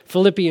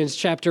Philippians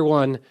chapter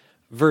 1,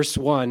 verse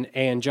 1,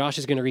 and Josh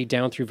is going to read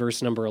down through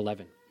verse number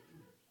 11.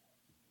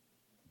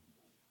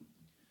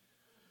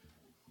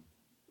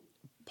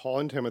 Paul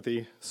and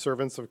Timothy,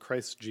 servants of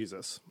Christ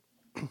Jesus,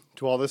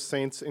 to all the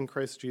saints in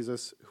Christ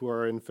Jesus who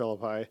are in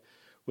Philippi,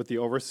 with the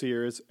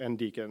overseers and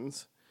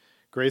deacons,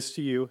 grace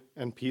to you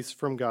and peace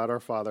from God our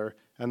Father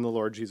and the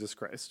Lord Jesus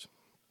Christ.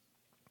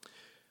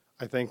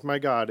 I thank my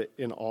God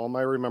in all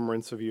my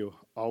remembrance of you,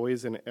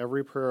 always in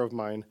every prayer of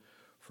mine,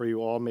 for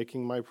you all,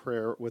 making my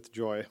prayer with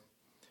joy,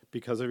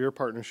 because of your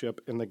partnership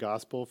in the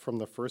gospel from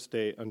the first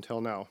day until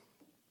now.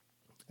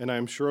 And I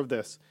am sure of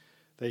this,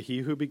 that he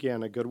who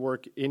began a good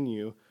work in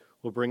you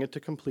will bring it to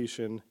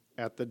completion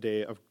at the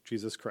day of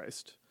Jesus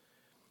Christ.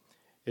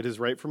 It is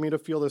right for me to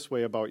feel this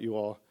way about you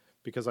all,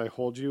 because I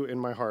hold you in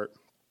my heart,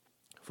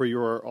 for you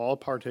are all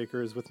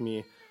partakers with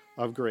me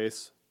of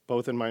grace,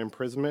 both in my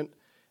imprisonment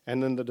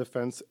and in the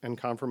defense and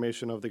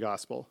confirmation of the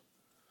gospel.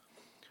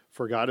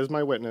 For God is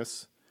my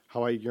witness,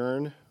 how I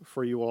yearn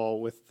for you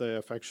all with the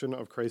affection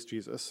of Christ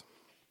Jesus.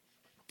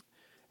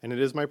 And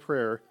it is my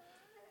prayer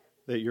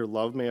that your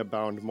love may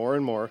abound more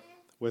and more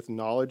with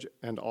knowledge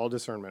and all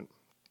discernment,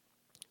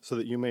 so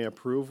that you may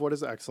approve what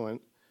is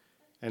excellent,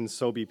 and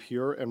so be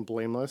pure and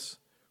blameless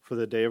for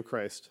the day of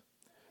Christ,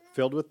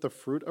 filled with the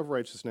fruit of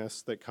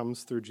righteousness that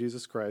comes through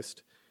Jesus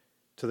Christ,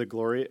 to the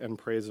glory and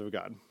praise of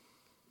God.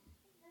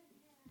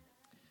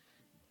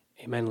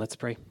 Amen. Let's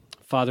pray.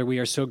 Father, we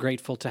are so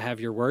grateful to have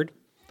your word,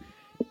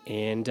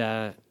 and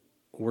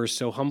we're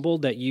so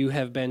humbled that you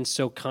have been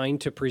so kind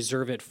to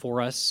preserve it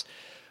for us.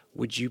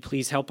 Would you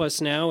please help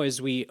us now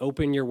as we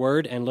open your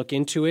word and look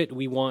into it?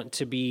 We want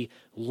to be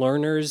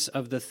learners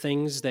of the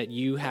things that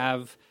you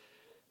have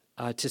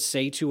to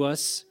say to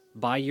us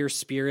by your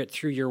Spirit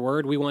through your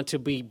word. We want to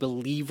be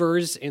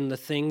believers in the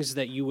things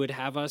that you would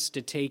have us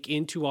to take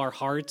into our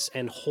hearts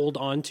and hold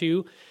on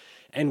to.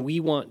 And we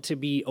want to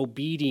be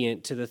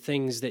obedient to the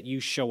things that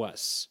you show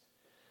us.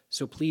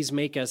 So please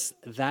make us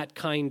that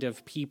kind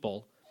of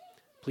people.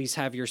 Please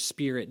have your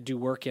Spirit do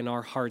work in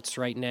our hearts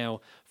right now.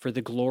 For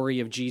the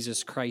glory of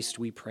Jesus Christ,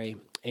 we pray.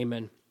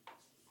 Amen.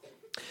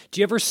 Do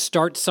you ever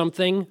start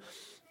something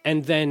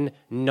and then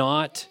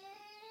not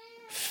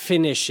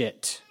finish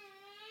it?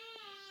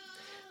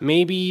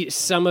 Maybe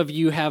some of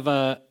you have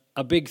a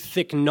big,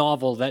 thick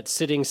novel that's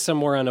sitting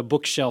somewhere on a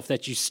bookshelf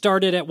that you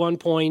started at one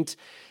point,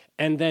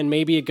 and then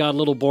maybe it got a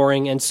little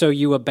boring, and so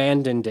you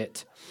abandoned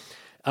it.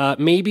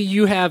 Maybe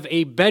you have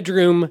a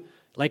bedroom,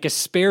 like a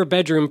spare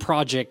bedroom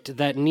project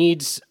that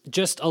needs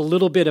just a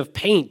little bit of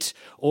paint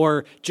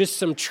or just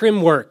some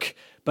trim work,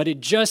 but it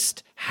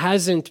just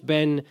hasn't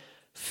been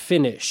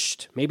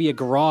finished. Maybe a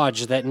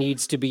garage that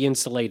needs to be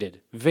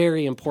insulated.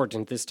 Very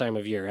important this time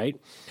of year,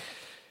 right?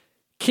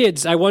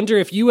 Kids, I wonder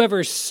if you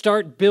ever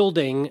start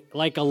building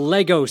like a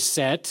Lego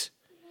set,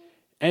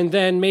 and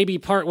then maybe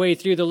partway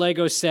through the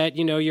Lego set,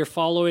 you're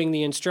following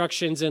the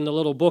instructions in the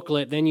little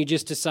booklet, then you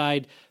just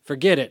decide,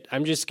 forget it.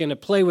 I'm just going to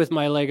play with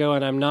my Lego,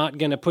 and I'm not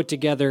going to put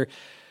together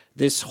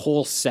this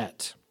whole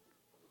set.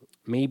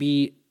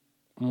 Maybe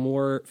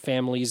more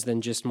families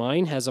than just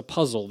mine has a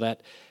puzzle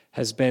that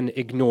has been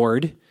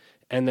ignored,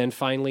 and then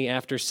finally,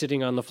 after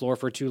sitting on the floor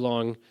for too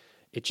long,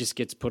 it just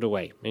gets put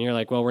away. And you're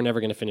like, well, we're never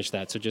going to finish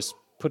that, so just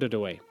put it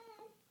away.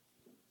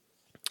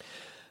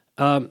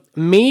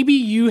 Maybe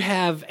you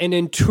have an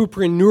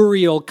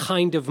entrepreneurial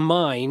kind of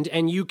mind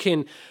and you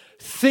can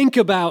think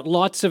about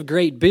lots of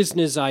great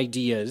business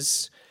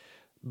ideas,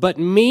 but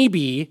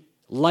maybe,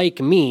 like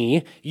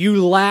me,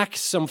 you lack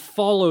some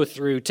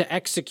follow-through to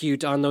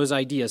execute on those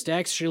ideas, to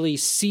actually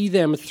see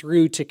them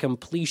through to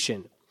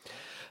completion.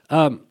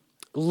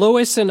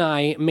 Lois and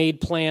I made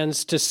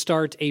plans to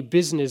start a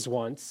business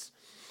once,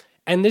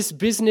 and this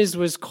business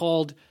was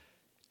called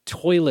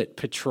Toilet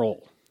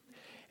Patrol.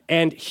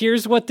 And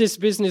here's what this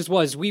business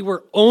was. We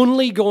were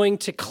only going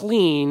to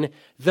clean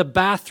the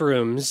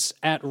bathrooms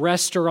at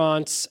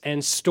restaurants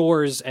and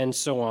stores and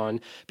so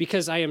on,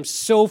 because I am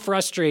so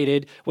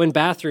frustrated when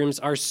bathrooms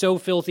are so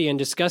filthy and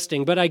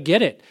disgusting. But I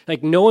get it.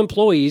 Like, no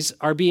employees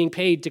are being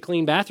paid to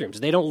clean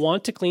bathrooms. They don't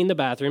want to clean the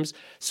bathrooms,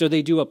 so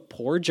they do a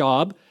poor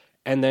job,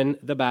 and then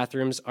the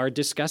bathrooms are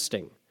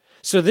disgusting.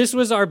 So this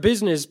was our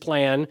business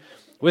plan,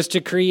 was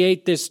to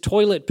create this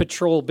Toilet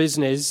Patrol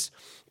business.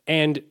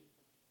 And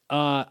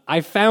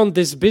I found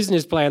this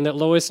business plan that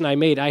Lois and I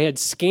made. I had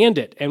scanned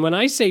it. And when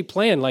I say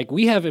plan, like,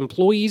 we have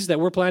employees that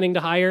we're planning to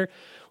hire,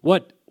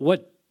 what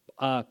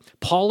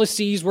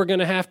policies we're going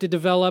to have to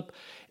develop,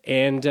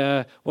 and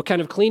what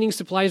kind of cleaning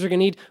supplies we're going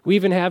to need. We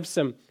even have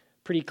some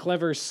pretty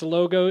clever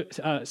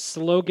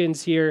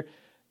slogans here.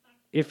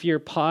 If your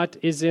pot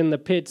is in the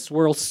pit,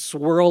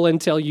 swirl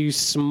until you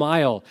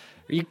smile.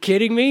 Are you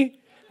kidding me?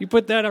 You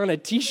put that on a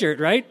t-shirt,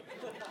 right?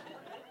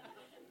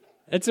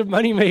 That's a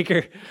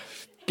moneymaker.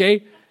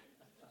 Okay?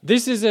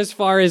 This is as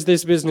far as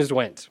this business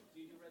went.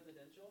 Do you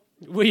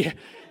do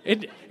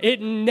residential?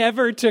 It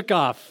never took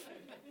off.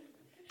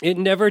 It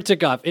never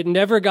took off. It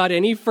never got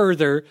any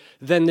further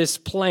than this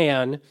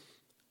plan,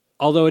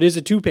 although it is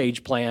a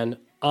 2-page plan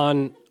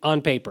on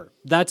paper.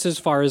 That's as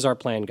far as our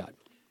plan got.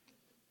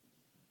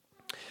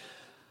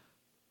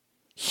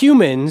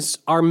 humans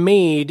are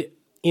made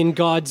in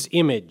God's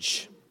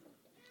image.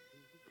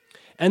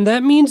 And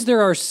that means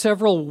there are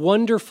several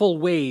wonderful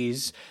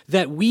ways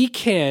that we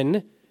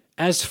can,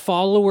 as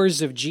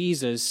followers of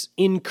Jesus,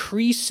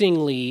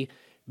 increasingly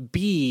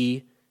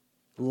be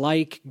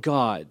like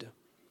God.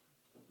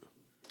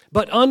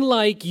 But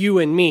unlike you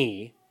and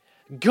me,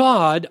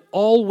 God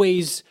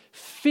always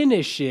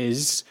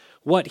finishes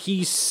what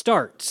he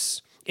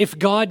starts. If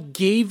God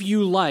gave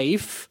you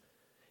life,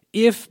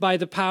 if by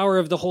the power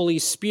of the Holy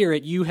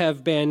Spirit you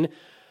have been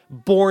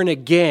born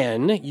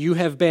again, you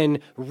have been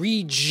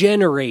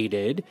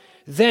regenerated,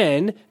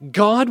 then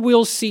God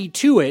will see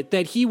to it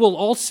that he will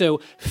also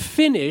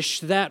finish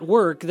that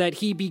work that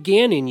he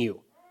began in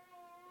you.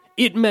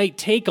 It might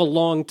take a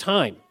long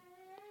time.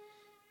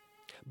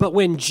 But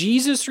when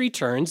Jesus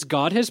returns,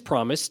 God has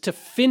promised to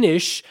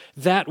finish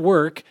that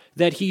work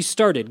that he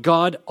started.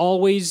 God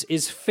always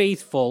is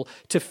faithful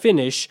to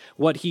finish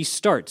what he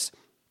starts.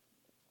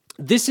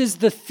 This is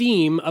the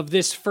theme of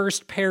this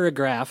first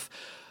paragraph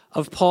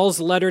of Paul's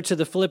letter to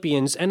the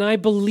Philippians, and I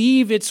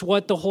believe it's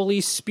what the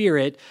Holy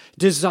Spirit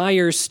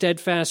desires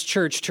Steadfast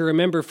Church to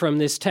remember from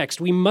this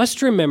text. We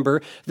must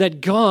remember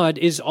that God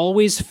is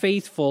always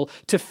faithful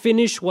to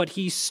finish what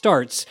he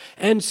starts,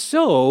 and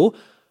so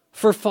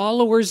for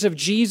followers of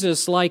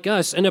Jesus like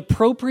us, an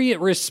appropriate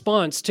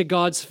response to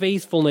God's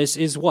faithfulness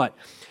is what?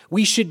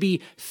 We should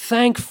be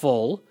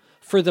thankful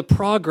for the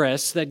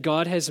progress that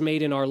God has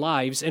made in our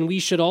lives, and we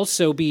should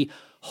also be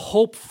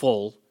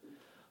hopeful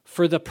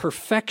for the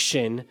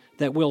perfection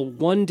that will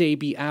one day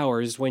be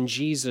ours when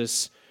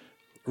Jesus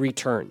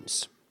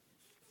returns.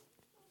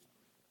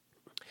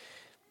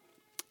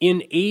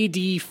 In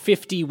AD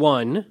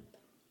 51,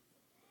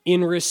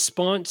 in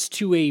response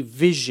to a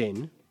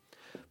vision,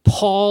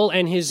 Paul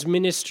and his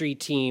ministry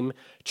team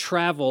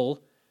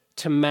travel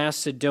to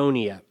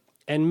Macedonia.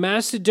 And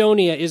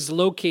Macedonia is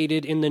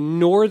located in the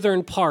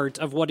northern part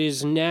of what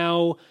is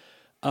now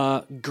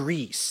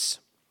Greece.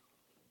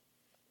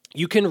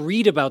 You can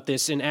read about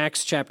this in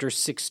Acts chapter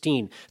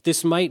 16.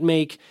 This might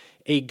make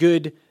a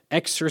good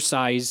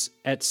exercise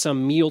at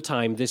some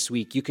mealtime this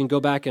week. You can go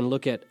back and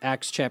look at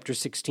Acts chapter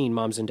 16,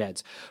 moms and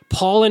dads.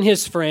 Paul and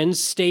his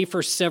friends stay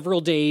for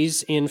several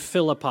days in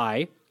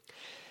Philippi,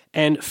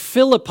 and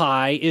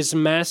Philippi is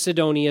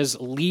Macedonia's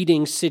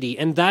leading city,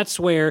 and that's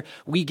where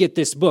we get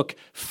this book,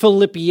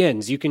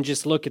 Philippians. You can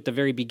just look at the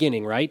very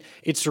beginning, right?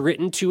 It's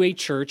written to a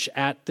church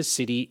at the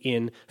city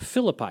in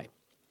Philippi.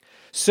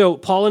 So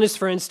Paul and his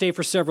friends stay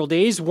for several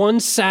days. One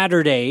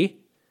Saturday,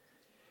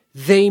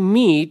 they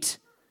meet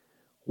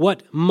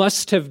what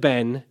must have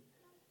been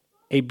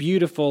a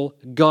beautiful,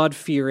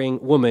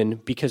 God-fearing woman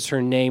because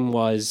her name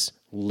was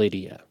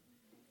Lydia.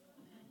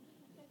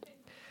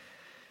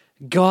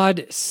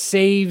 God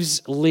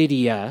saves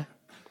Lydia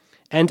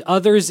and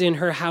others in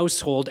her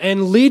household,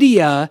 and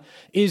Lydia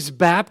is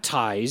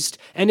baptized,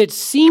 and it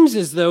seems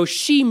as though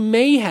she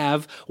may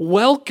have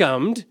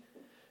welcomed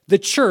the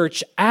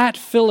church at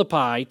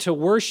Philippi to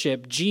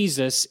worship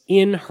Jesus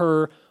in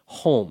her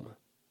home.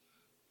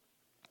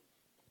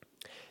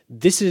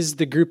 This is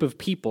the group of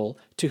people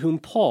to whom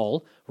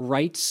Paul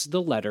writes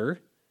the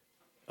letter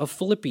of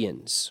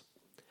Philippians.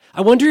 I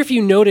wonder if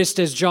you noticed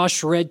as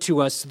Josh read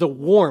to us the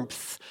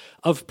warmth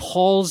of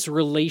Paul's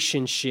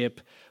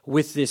relationship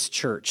with this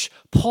church.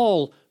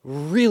 Paul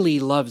really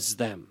loves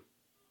them.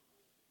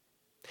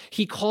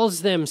 He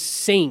calls them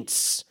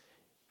saints,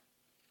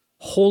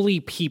 holy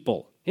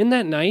people. Isn't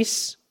that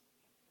nice?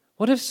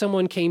 What if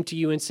someone came to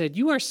you and said,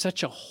 "You are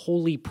such a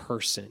holy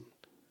person"?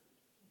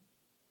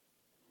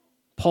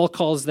 Paul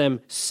calls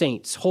them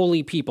saints,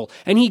 holy people,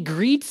 and he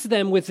greets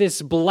them with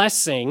this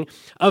blessing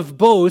of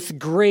both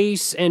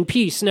grace and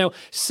peace. Now,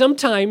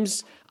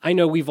 sometimes, I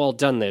know we've all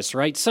done this,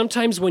 right?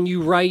 Sometimes when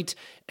you write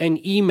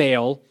an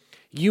email,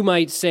 you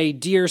might say,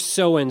 "Dear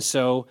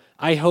so-and-so,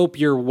 I hope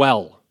you're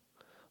well."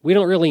 We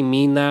don't really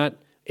mean that.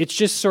 It's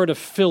just sort of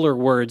filler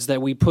words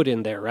that we put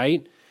in there,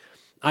 right?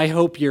 I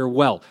hope you're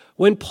well.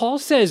 When Paul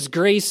says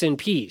grace and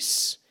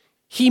peace,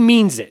 he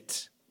means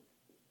it.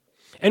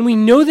 And we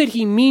know that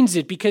he means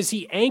it because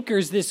he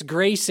anchors this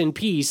grace and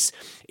peace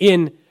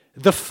in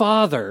the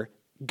Father,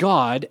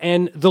 God,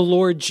 and the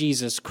Lord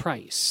Jesus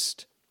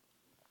Christ.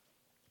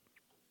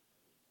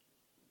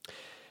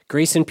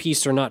 Grace and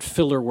peace are not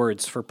filler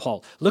words for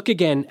Paul. Look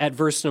again at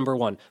verse number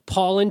 1.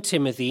 Paul and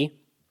Timothy,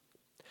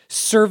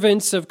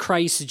 servants of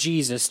Christ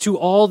Jesus, to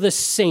all the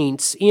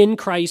saints in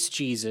Christ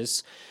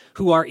Jesus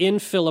who are in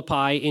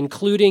Philippi,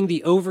 including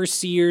the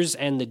overseers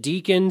and the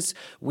deacons.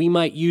 We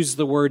might use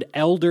the word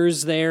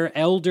elders there,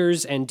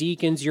 elders and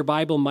deacons. Your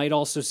Bible might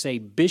also say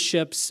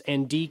bishops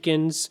and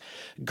deacons.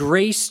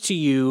 Grace to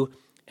you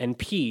and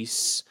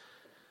peace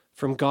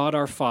from God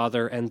our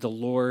Father and the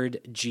Lord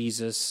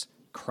Jesus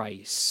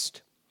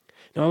Christ.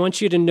 Now, I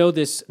want you to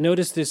notice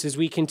this as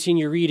we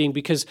continue reading,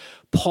 because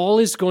Paul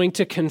is going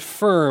to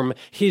confirm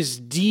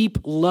his deep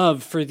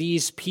love for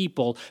these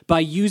people by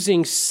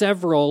using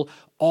several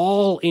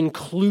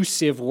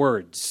all-inclusive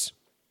words.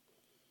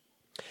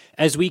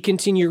 As we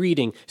continue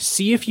reading,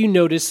 see if you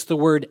notice the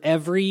word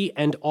every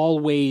and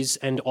always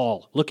and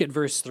all. Look at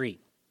verse 3.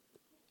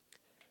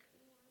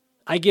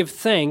 I give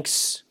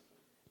thanks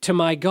to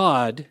my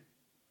God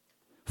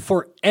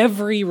for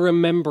every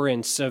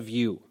remembrance of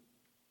you,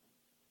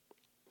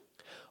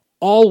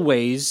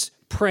 always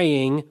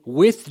praying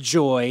with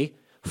joy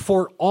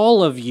for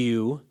all of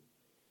you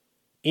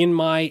in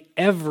my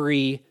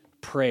every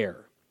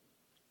prayer.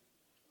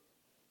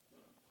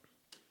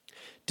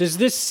 Does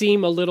this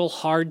seem a little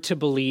hard to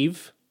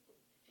believe?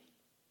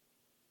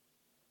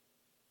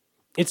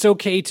 It's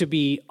okay to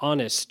be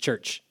honest,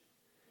 church.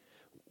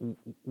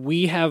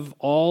 We have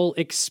all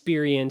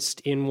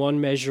experienced in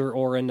one measure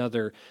or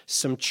another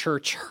some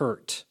church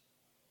hurt.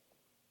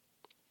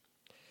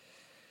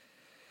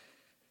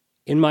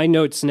 In my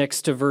notes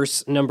next to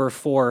verse number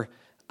 4,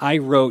 I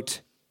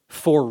wrote,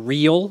 "For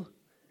real,"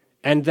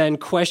 and then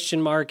question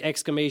mark,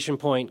 exclamation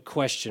point,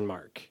 question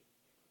mark.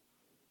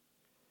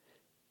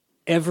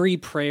 Every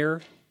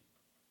prayer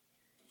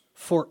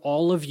for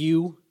all of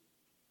you,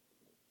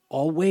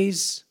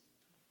 always.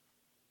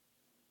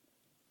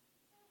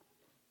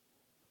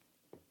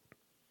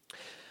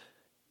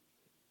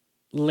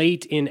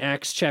 Late in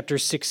Acts chapter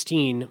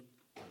 16,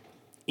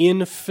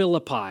 in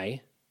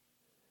Philippi,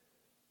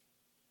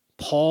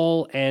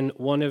 Paul and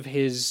one of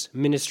his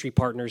ministry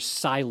partners,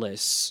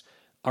 Silas,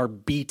 are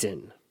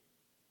beaten.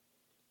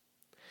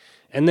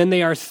 And then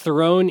they are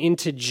thrown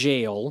into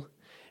jail,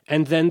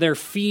 and then their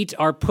feet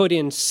are put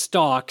in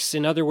stocks.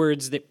 In other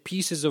words, that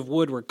pieces of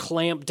wood were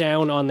clamped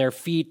down on their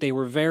feet. They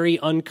were very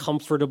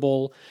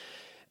uncomfortable.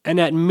 And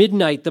at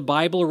midnight, the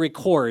Bible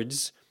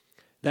records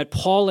that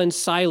Paul and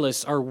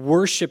Silas are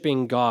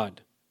worshiping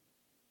God.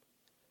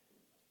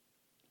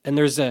 And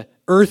there's an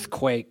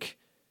earthquake,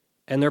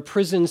 and their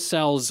prison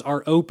cells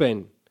are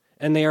open,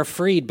 and they are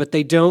freed, but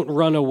they don't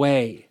run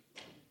away.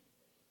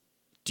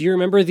 Do you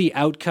remember the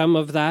outcome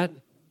of that?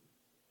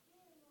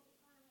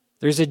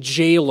 There's a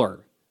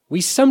jailer.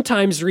 We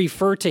sometimes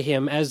refer to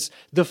him as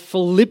the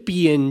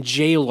Philippian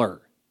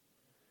jailer.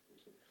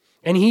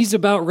 And he's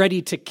about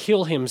ready to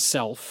kill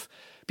himself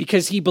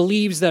because he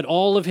believes that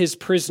all of his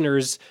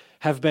prisoners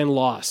have been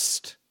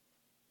lost.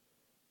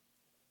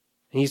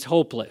 And he's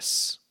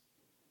hopeless.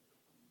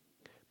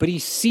 But he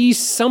sees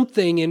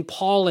something in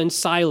Paul and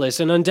Silas,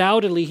 and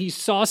undoubtedly he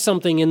saw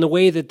something in the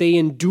way that they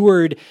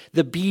endured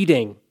the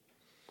beating,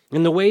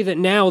 in the way that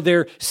now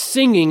they're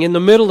singing in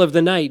the middle of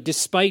the night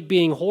despite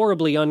being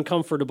horribly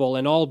uncomfortable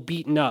and all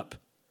beaten up.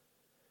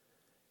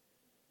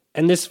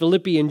 And this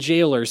Philippian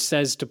jailer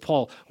says to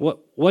Paul,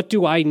 what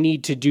do I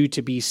need to do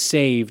to be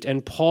saved?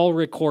 And Paul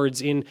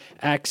records in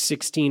Acts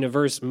 16 a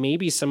verse,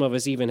 maybe some of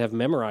us even have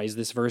memorized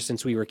this verse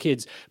since we were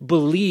kids.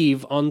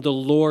 Believe on the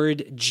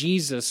Lord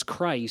Jesus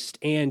Christ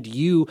and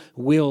you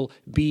will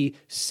be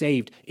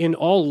saved. In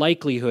all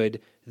likelihood,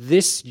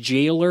 this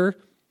jailer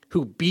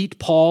who beat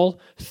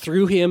Paul,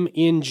 threw him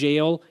in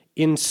jail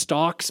in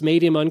stocks,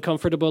 made him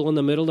uncomfortable in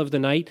the middle of the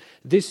night,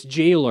 this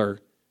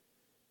jailer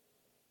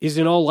is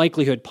in all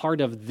likelihood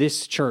part of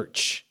this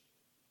church.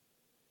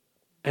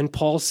 And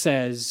Paul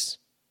says,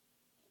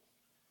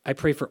 I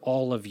pray for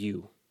all of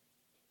you,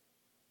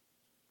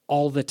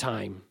 all the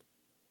time,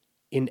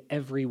 in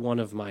every one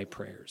of my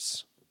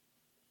prayers.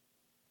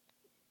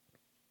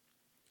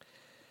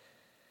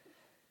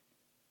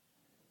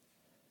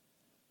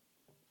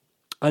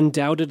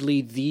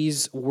 Undoubtedly,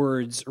 these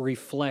words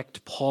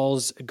reflect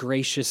Paul's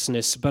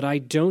graciousness, but I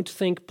don't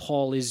think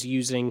Paul is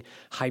using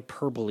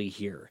hyperbole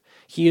here.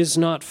 He is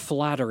not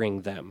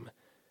flattering them.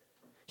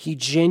 He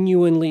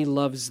genuinely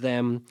loves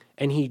them,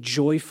 and he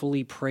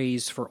joyfully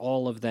prays for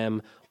all of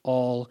them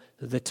all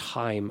the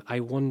time.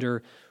 I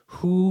wonder,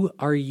 who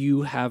are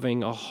you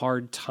having a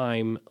hard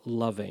time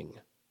loving?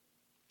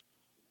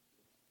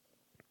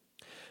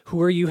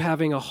 Who are you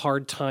having a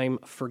hard time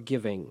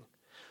forgiving?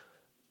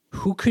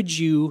 Who could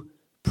you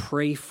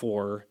pray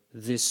for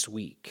this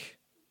week?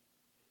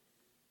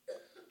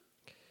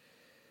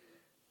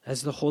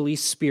 As the Holy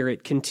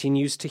Spirit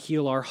continues to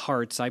heal our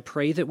hearts, I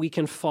pray that we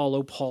can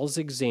follow Paul's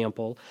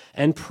example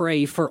and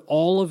pray for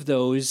all of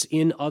those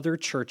in other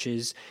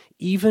churches,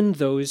 even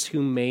those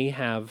who may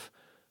have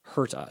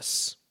hurt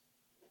us.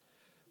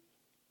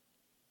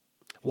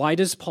 Why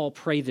does Paul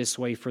pray this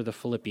way for the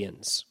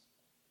Philippians?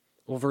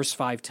 Well, verse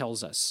 5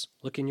 tells us.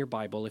 Look in your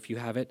Bible if you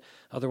have it.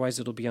 Otherwise,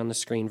 it'll be on the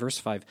screen. Verse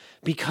 5.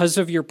 Because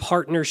of your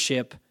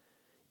partnership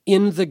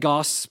in the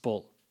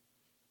gospel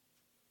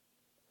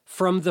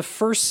from the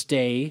first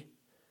day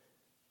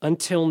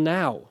until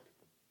now.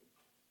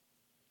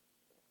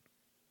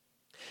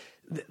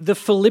 The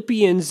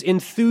Philippians'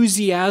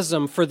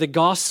 enthusiasm for the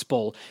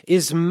gospel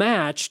is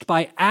matched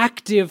by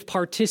active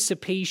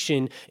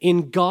participation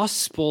in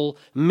gospel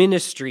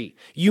ministry.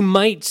 You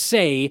might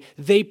say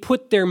they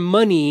put their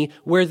money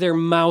where their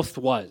mouth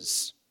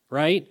was,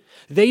 right?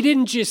 They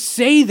didn't just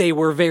say they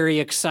were very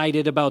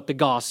excited about the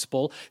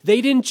gospel.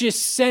 They didn't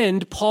just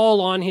send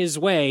Paul on his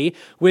way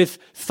with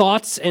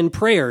thoughts and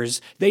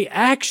prayers. They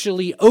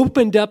actually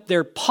opened up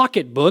their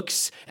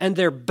pocketbooks and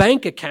their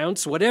bank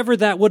accounts, whatever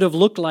that would have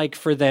looked like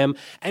for them,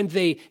 and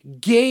they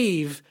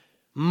gave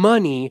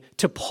money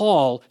to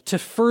Paul to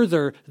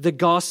further the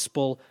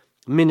gospel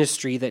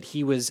ministry that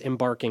he was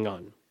embarking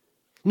on.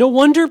 No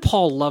wonder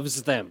Paul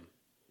loves them.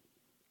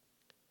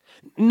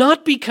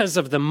 not because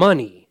of the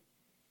money,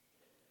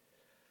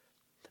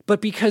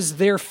 but because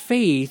their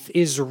faith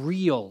is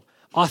real,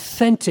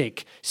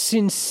 authentic,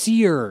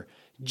 sincere,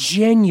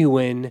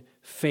 genuine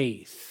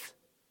faith.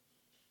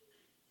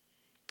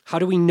 How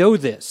do we know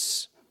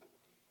this?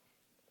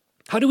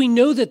 How do we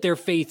know that their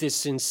faith is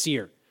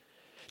sincere?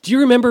 Do you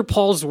remember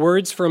Paul's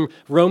words from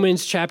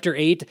Romans chapter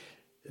 8?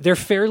 They're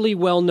fairly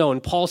well known.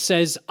 Paul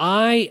says,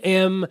 I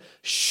am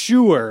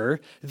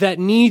sure that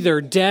neither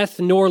death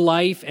nor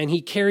life, and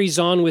he carries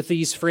on with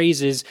these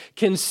phrases,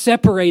 can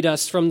separate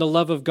us from the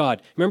love of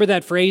God. Remember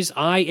that phrase,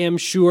 I am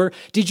sure?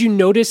 Did you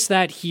notice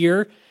that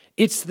here?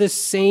 It's the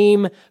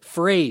same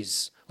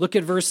phrase. Look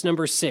at verse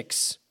number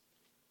 6.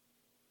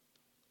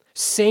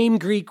 Same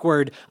Greek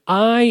word,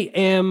 I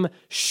am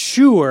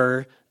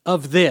sure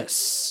of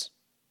this,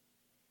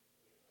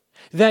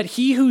 that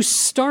he who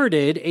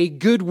started a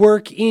good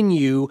work in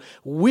you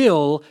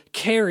will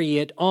carry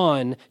it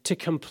on to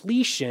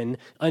completion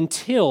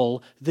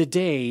until the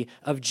day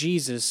of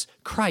Jesus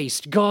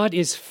Christ. God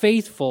is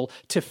faithful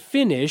to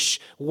finish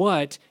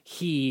what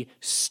he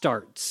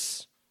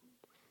starts.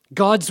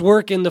 God's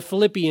work in the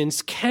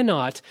Philippians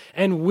cannot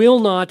and will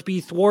not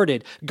be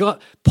thwarted.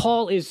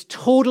 Paul is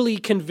totally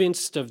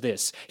convinced of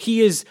this.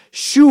 He is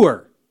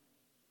sure,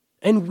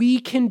 and we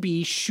can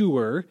be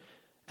sure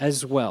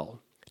as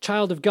well.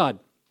 Child of God,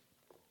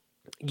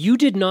 you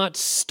did not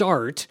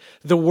start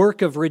the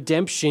work of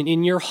redemption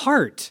in your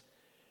heart.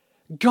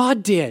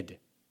 God did.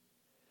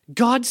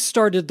 God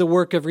started the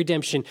work of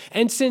redemption.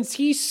 And since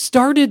he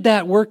started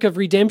that work of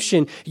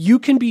redemption, you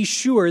can be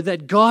sure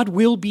that God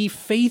will be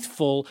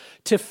faithful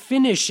to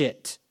finish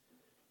it.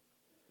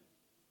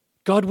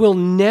 God will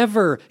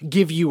never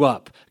give you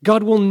up.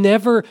 God will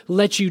never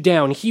let you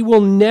down. He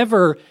will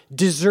never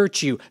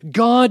desert you.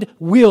 God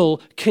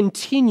will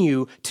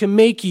continue to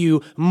make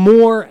you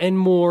more and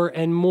more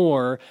and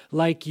more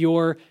like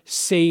your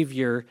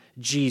Savior,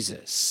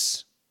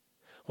 Jesus.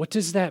 What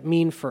does that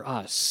mean for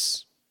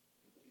us?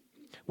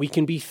 We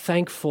can be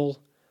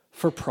thankful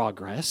for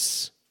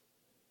progress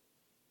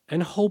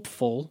and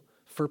hopeful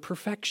for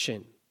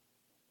perfection.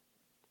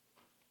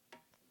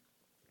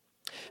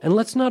 And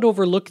let's not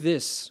overlook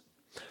this.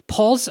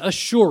 Paul's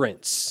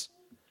assurance,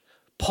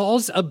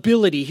 Paul's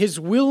ability, his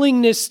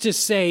willingness to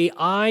say,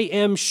 I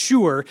am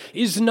sure,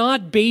 is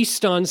not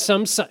based on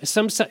some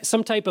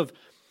type of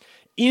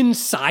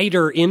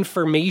insider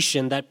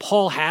information that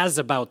Paul has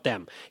about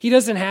them. He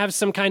doesn't have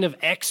some kind of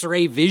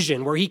X-ray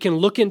vision where he can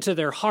look into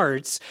their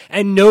hearts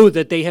and know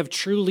that they have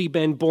truly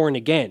been born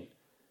again.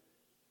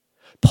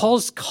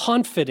 Paul's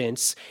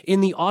confidence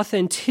in the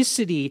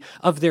authenticity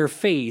of their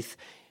faith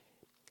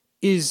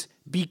is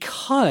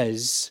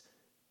because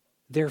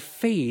their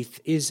faith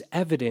is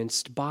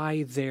evidenced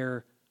by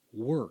their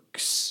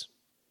works.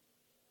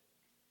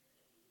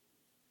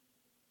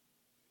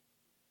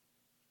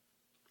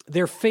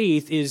 Their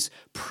faith is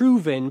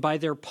proven by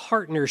their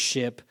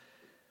partnership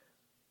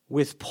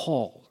with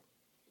Paul.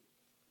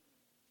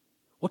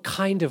 What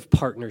kind of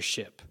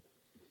partnership?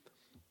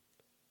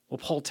 Well,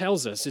 Paul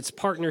tells us it's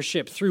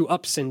partnership through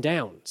ups and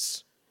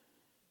downs,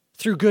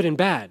 through good and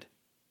bad.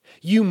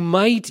 You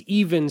might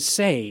even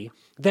say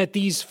that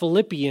these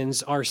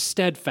Philippians are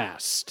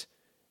steadfast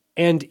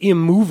and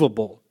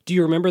immovable. Do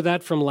you remember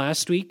that from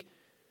last week?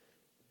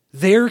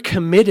 They're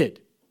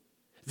committed.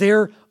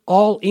 They're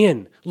all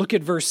in. Look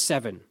at verse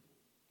 7.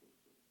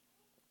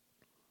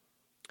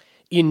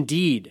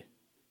 Indeed,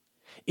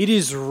 it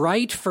is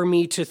right for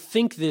me to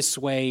think this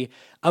way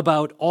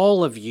about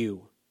all of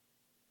you,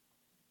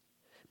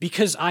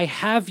 because I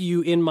have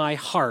you in my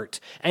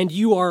heart, and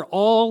you are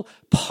all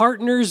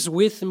partners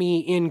with me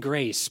in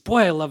grace.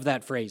 Boy, I love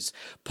that phrase.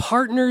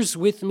 Partners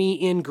with me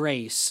in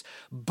grace.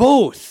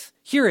 Both,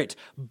 hear it,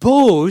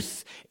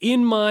 both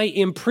in my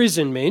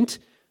imprisonment,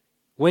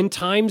 when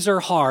times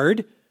are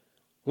hard,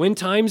 when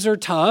times are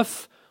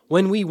tough,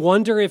 when we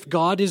wonder if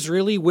God is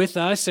really with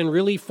us and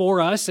really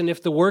for us, and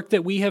if the work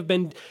that we have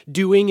been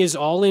doing is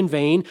all in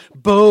vain,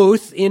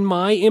 both in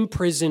my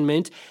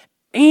imprisonment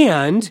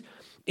and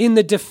in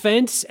the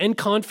defense and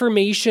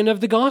confirmation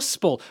of the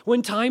gospel,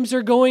 when times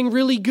are going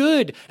really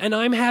good and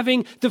I'm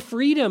having the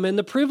freedom and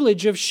the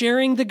privilege of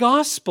sharing the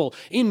gospel.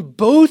 In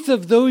both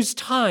of those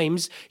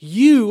times,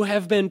 you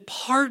have been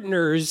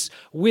partners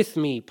with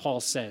me,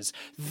 Paul says.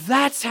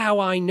 That's how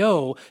I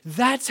know,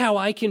 that's how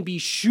I can be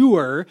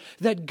sure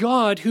that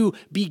God who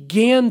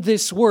began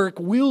this work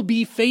will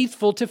be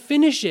faithful to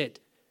finish it.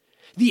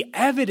 The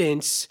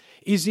evidence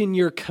is in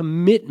your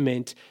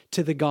commitment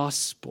to the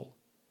gospel.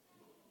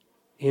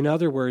 In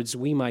other words,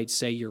 we might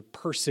say your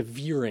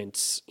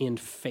perseverance in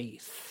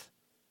faith.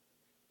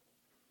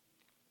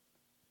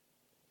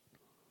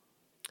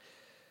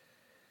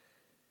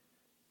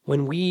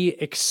 When we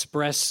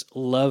express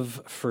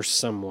love for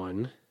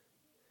someone,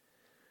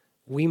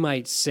 we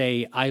might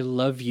say, I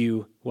love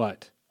you,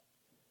 what?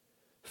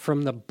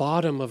 From the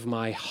bottom of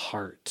my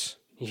heart.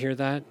 You hear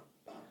that?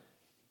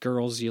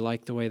 Girls, you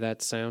like the way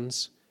that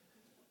sounds?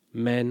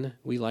 Men,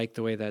 we like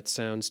the way that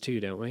sounds too,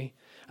 don't we?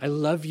 I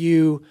love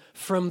you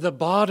from the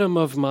bottom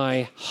of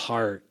my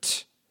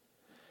heart.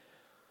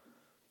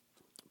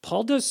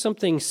 Paul does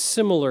something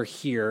similar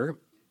here.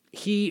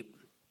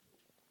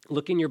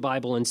 Look in your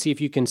Bible and see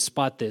if you can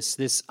spot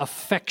this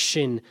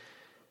affection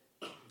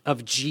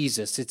of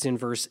Jesus. It's in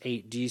verse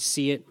 8. Do you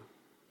see it?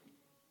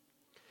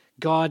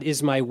 God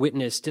is my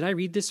witness. Did I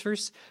read this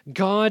verse?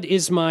 God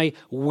is my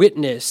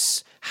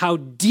witness, how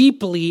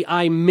deeply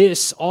I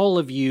miss all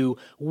of you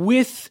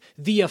with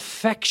the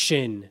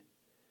affection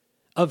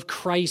of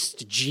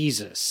Christ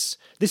Jesus.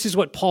 This is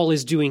what Paul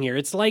is doing here.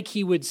 It's like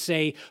he would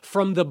say,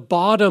 from the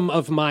bottom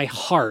of my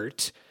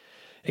heart,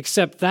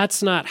 except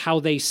that's not how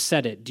they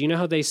said it. Do you know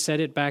how they said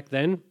it back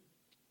then?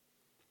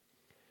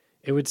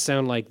 It would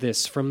sound like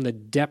this, from the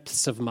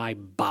depths of my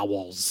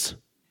bowels.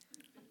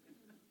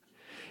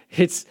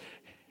 It's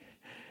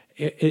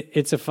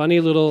a funny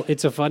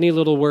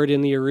little word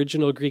in the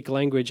original Greek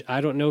language.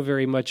 I don't know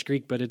very much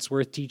Greek, but it's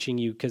worth teaching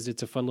you because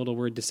it's a fun little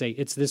word to say.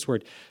 It's this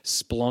word,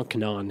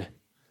 splonknon.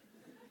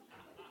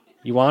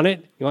 You want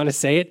it? You want to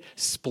say it?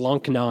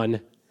 Splonknon.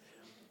 It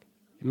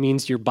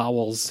means your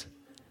bowels.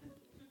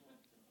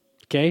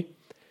 Okay?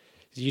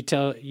 You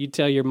tell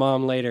your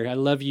mom later, I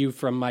love you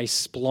from my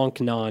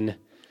splonknon.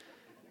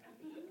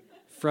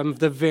 From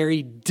the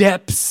very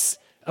depths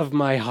of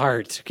my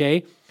heart,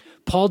 okay?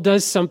 Paul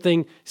does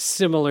something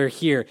similar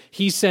here.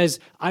 He says,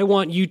 I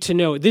want you to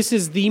know, this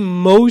is the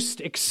most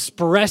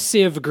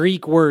expressive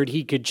Greek word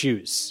he could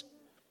choose.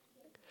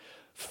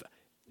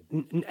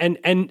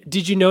 And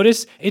did you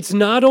notice? It's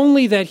not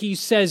only that he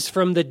says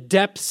from the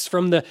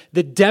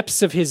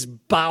depths of his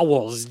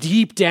bowels,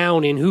 deep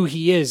down in who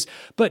he is,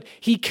 but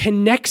he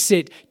connects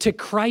it to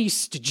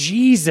Christ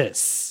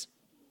Jesus.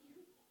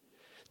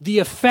 The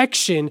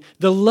affection,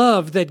 the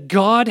love that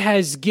God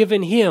has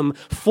given him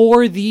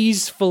for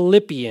these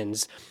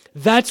Philippians.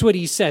 That's what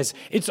he says.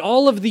 It's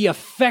all of the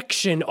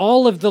affection,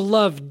 all of the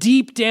love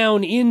deep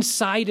down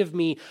inside of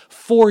me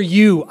for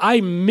you.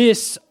 I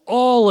miss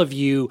all of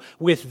you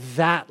with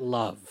that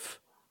love.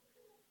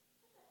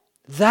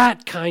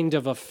 That kind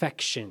of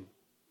affection.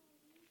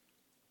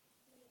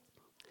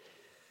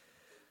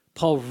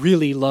 Paul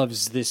really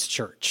loves this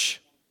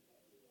church.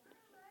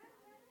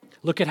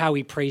 Look at how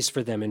he prays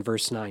for them in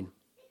verse 9.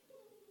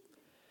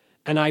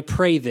 And I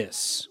pray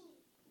this,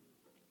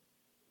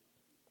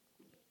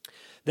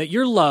 that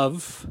your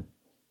love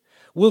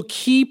will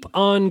keep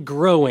on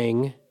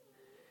growing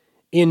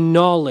in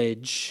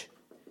knowledge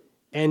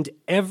and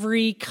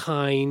every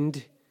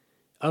kind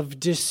of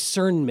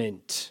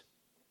discernment.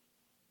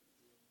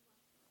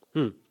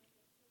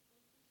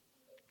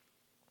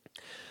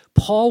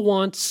 Paul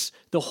wants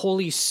the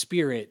Holy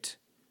Spirit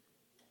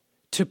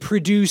to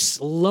produce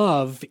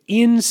love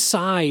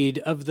inside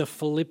of the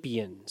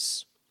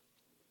Philippians.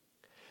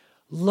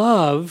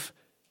 Love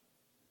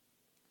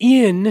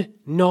in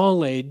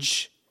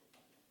knowledge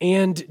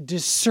and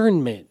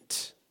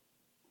discernment.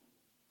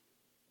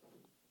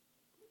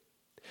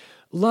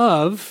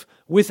 Love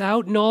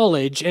without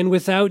knowledge and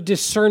without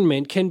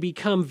discernment can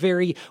become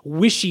very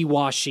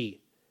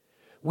wishy-washy.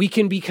 We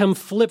can become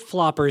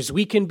flip-floppers.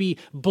 We can be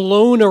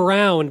blown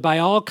around by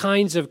all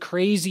kinds of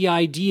crazy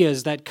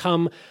ideas that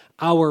come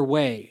our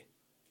way.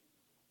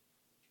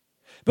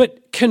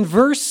 But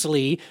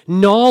conversely,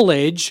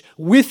 knowledge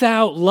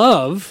without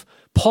love,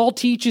 Paul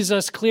teaches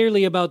us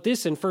clearly about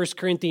this in 1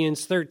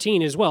 Corinthians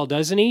 13 as well,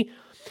 doesn't he?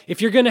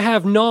 If you're going to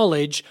have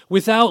knowledge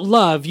without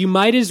love, you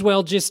might as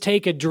well just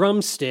take a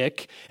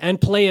drumstick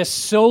and play a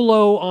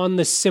solo on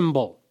the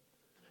cymbal.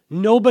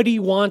 Nobody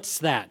wants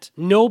that.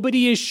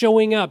 Nobody is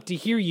showing up to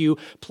hear you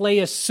play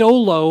a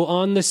solo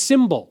on the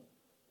cymbal.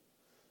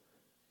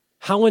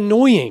 How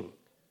annoying.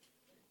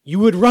 You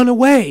would run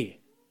away.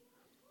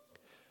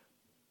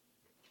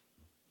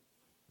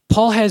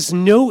 Paul has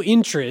no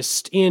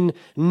interest in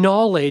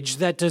knowledge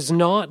that does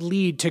not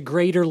lead to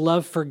greater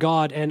love for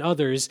God and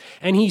others,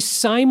 and he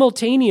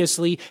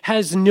simultaneously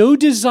has no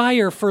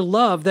desire for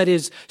love that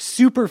is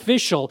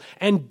superficial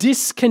and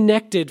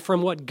disconnected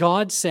from what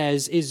God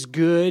says is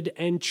good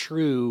and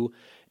true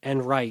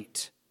and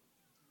right.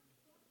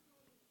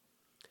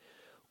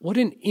 What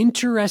an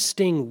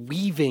interesting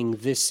weaving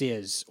this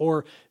is,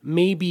 or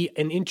maybe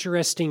an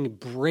interesting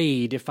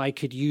braid, if I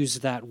could use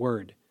that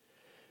word.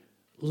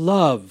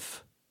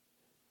 Love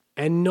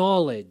and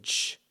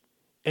knowledge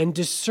and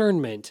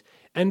discernment.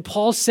 And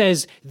Paul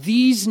says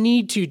these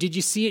need to, did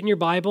you see it in your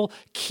Bible?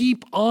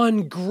 Keep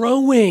on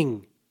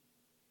growing.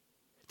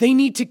 They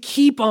need to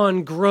keep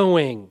on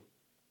growing.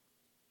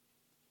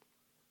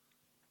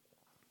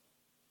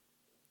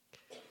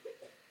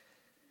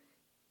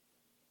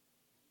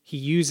 He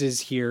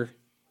uses here,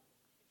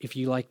 if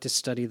you like to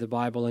study the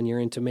Bible and you're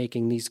into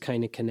making these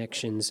kind of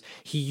connections,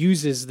 he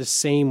uses the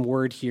same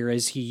word here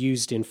as he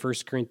used in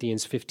 1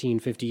 Corinthians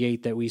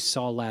 15:58 that we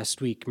saw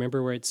last week.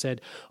 Remember where it said,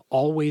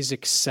 always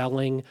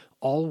excelling,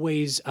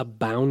 always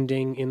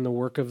abounding in the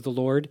work of the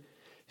Lord?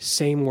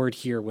 Same word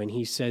here when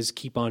he says,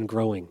 keep on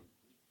growing.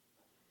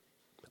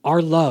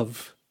 Our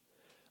love,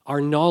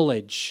 our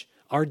knowledge,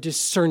 our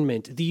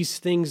discernment, these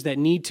things that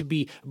need to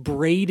be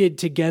braided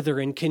together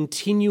and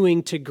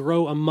continuing to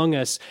grow among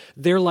us,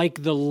 they're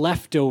like the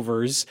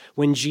leftovers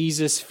when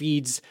Jesus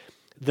feeds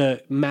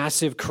the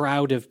massive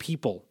crowd of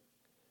people.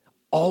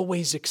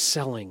 always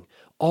excelling,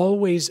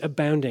 always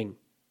abounding.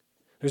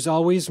 There's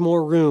always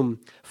more room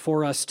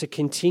for us to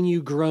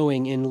continue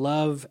growing in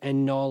love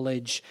and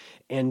knowledge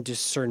and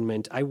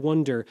discernment. I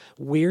wonder,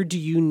 where do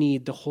you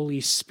need the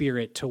Holy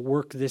Spirit to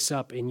work this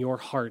up in your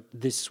heart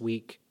this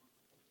week?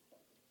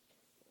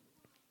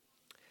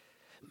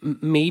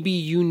 Maybe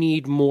you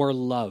need more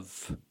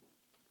love.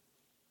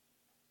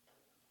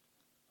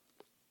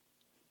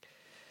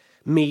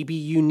 Maybe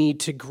you need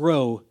to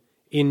grow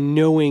in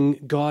knowing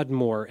God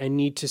more and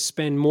need to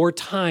spend more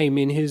time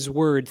in His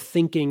Word,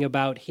 thinking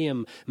about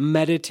Him,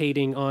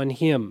 meditating on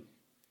Him.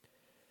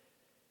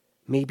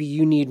 Maybe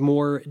you need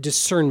more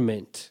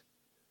discernment.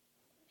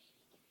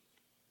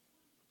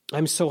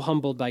 I'm so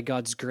humbled by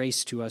God's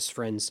grace to us,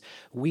 friends.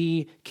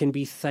 We can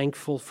be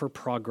thankful for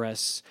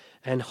progress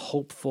and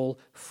hopeful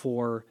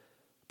for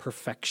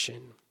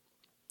perfection.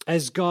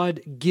 As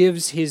God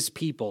gives His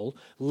people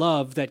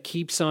love that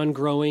keeps on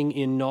growing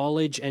in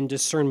knowledge and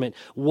discernment,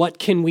 what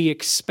can we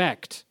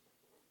expect?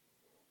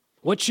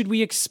 What should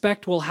we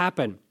expect will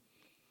happen?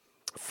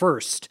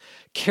 First,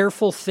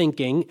 careful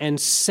thinking and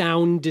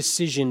sound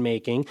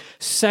decision-making.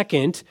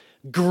 Second,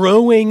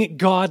 growing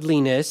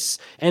godliness.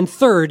 And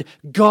third,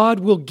 God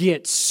will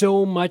get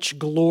so much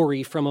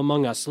glory from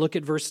among us. Look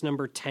at verse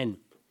number 10.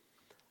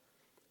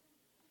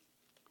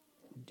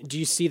 Do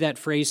you see that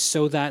phrase,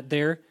 "so that"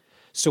 there?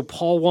 So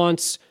Paul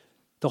wants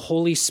the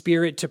Holy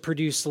Spirit to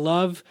produce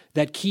love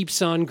that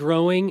keeps on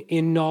growing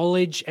in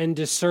knowledge and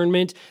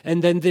discernment.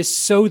 And then this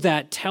 "so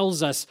that"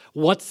 tells us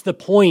what's the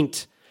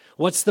point.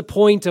 What's the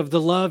point of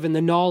the love and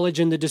the knowledge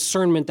and the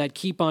discernment that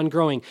keep on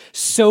growing?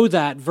 So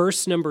that,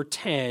 verse number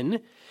 10,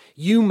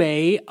 you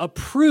may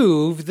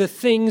approve the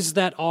things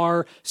that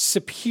are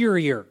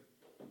superior.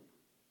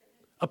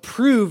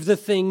 Approve the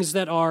things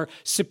that are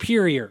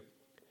superior.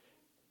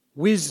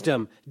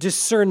 Wisdom,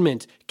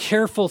 discernment,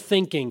 careful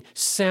thinking,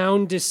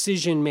 sound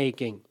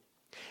decision-making.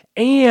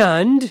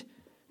 And,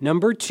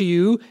 number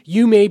 2,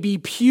 you may be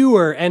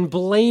pure and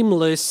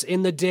blameless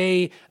in the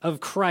day of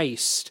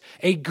Christ.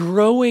 A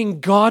growing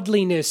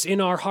godliness in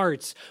our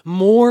hearts,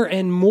 more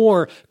and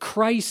more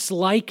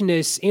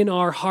Christ-likeness in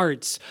our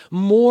hearts,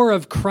 more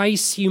of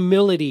Christ's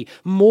humility,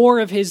 more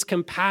of His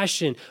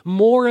compassion,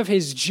 more of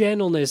His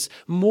gentleness,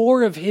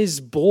 more of His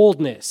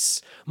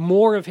boldness,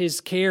 more of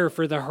His care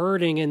for the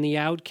hurting and the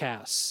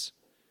outcasts.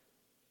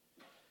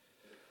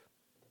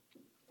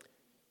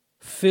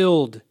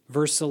 Filled,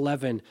 verse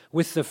 11,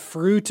 with the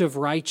fruit of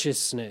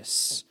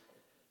righteousness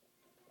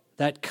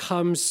that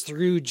comes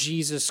through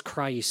Jesus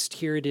Christ.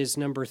 Here it is,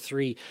 number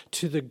 3,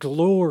 to the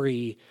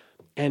glory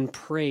and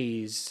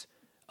praise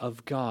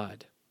of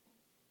God.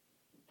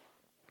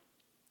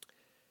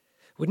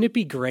 Wouldn't it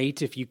be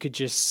great if you could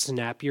just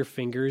snap your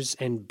fingers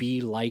and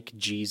be like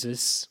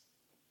Jesus?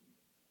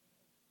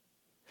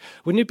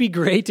 Wouldn't it be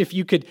great if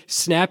you could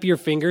snap your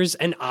fingers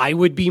and I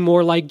would be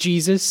more like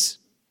Jesus?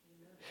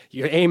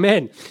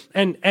 Amen.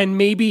 And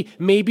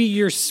maybe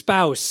your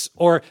spouse,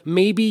 or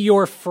maybe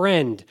your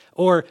friend,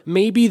 or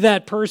maybe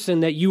that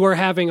person that you are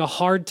having a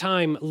hard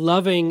time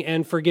loving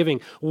and forgiving.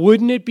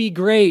 Wouldn't it be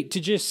great to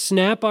just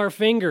snap our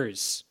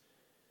fingers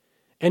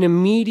and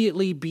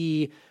immediately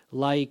be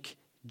like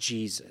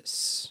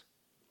Jesus?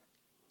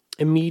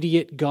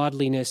 Immediate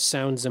godliness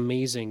sounds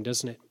amazing,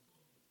 doesn't it?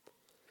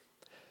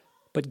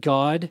 But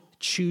God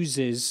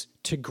chooses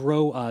to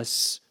grow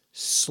us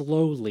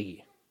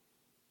slowly.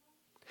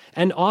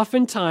 And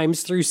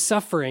oftentimes through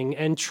suffering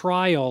and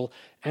trial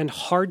and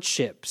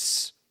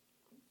hardships.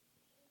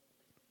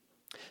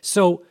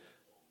 So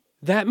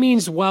that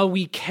means while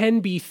we can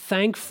be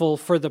thankful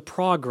for the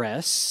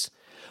progress,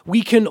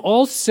 we can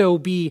also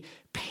be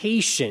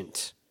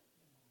patient.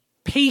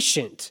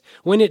 Patient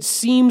when it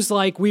seems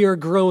like we are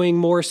growing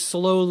more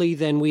slowly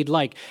than we'd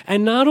like.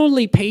 And not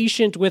only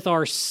patient with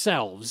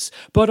ourselves,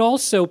 but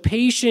also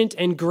patient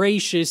and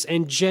gracious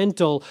and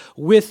gentle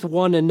with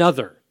one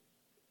another.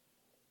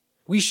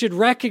 We should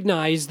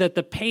recognize that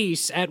the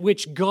pace at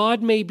which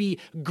God may be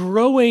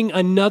growing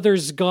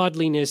another's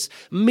godliness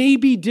may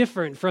be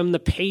different from the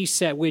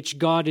pace at which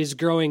God is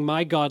growing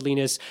my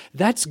godliness.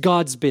 That's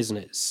God's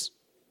business.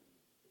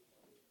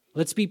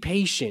 Let's be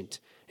patient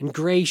and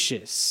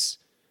gracious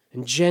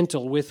and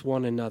gentle with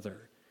one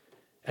another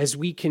as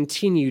we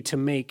continue to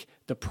make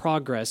the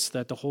progress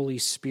that the Holy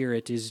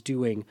Spirit is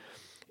doing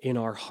in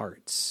our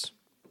hearts.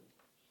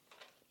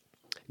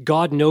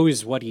 God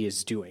knows what He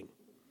is doing.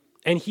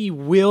 And He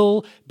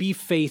will be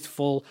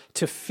faithful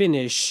to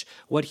finish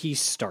what He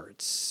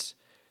starts.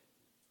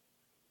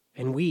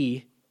 And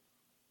we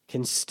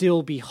can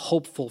still be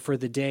hopeful for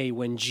the day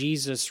when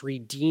Jesus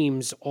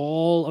redeems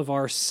all of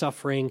our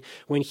suffering,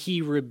 when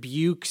He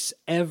rebukes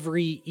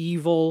every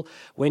evil,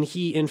 when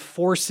He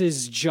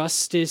enforces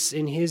justice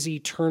in His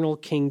eternal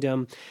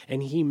kingdom,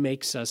 and He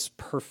makes us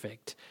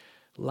perfect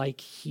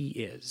like He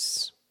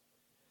is.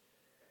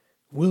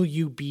 Will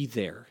you be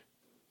there?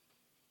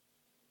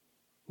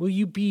 Will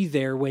you be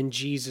there when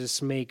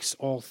Jesus makes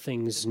all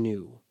things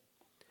new?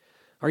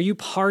 Are you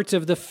part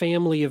of the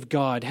family of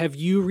God? Have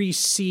you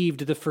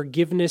received the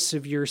forgiveness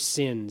of your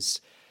sins?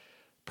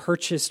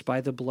 purchased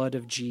by the blood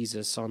of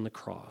Jesus on the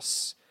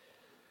cross?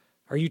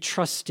 Are you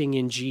trusting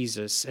in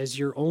Jesus as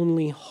your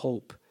only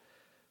hope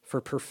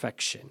for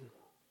perfection?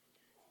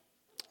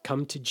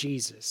 Come to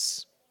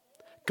Jesus.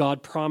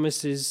 God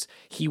promises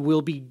he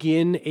will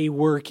begin a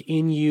work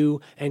in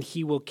you and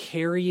he will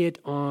carry it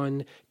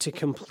on to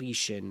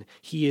completion.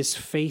 He is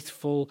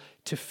faithful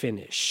to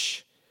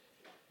finish.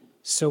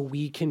 So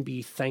we can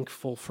be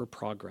thankful for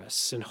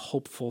progress and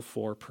hopeful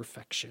for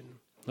perfection.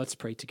 Let's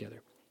pray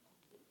together.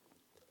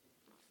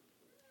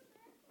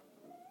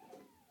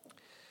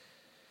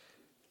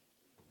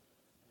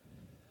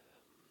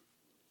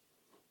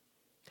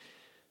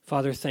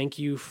 Father, thank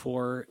you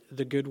for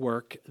the good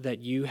work that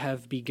you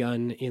have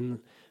begun in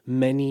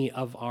many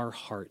of our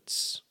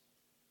hearts.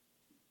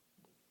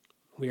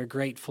 We are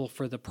grateful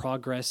for the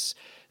progress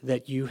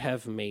that you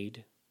have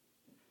made.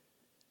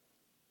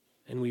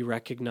 And we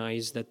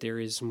recognize that there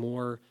is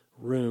more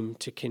room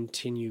to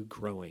continue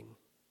growing.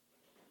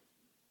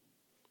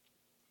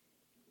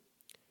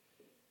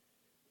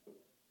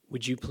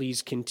 Would you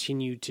please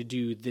continue to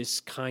do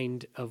this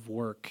kind of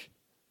work,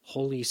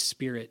 Holy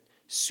Spirit,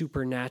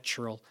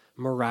 supernatural,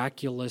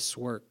 miraculous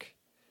work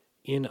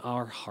in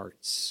our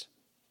hearts?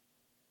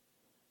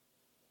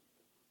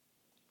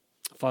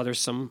 Father,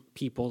 some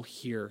people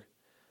here,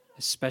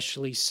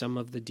 especially some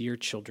of the dear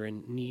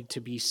children, need to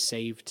be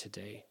saved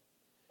today.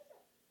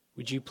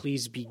 Would you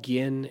please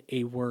begin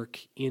a work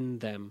in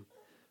them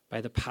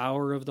by the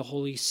power of the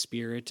Holy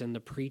Spirit and the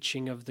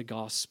preaching of the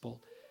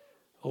gospel,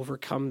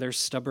 overcome their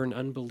stubborn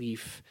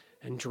unbelief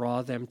and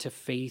draw them to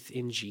faith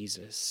in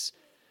Jesus,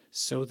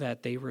 so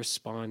that they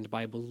respond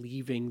by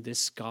believing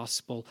this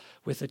gospel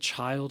with a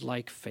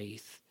childlike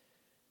faith.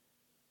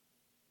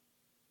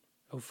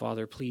 Oh,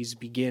 Father, please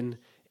begin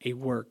a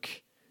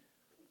work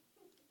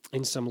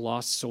in some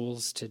lost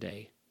souls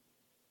today.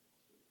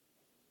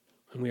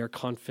 And we are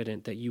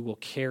confident that you will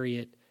carry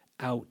it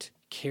out,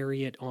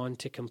 carry it on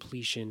to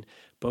completion,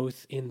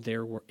 both in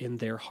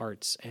their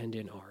hearts and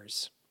in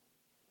ours.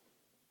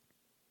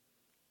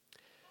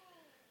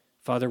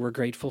 Father, we're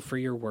grateful for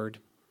your word.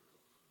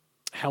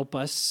 Help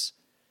us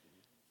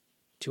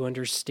to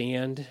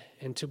understand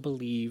and to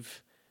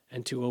believe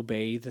and to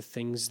obey the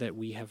things that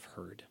we have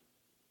heard.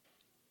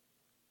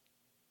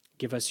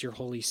 Give us your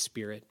Holy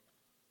Spirit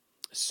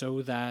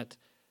so that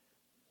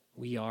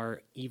we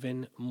are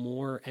even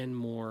more and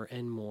more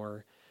and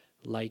more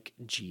like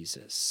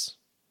Jesus.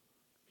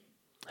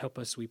 Help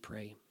us, we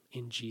pray.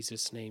 In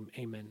Jesus' name,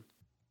 amen.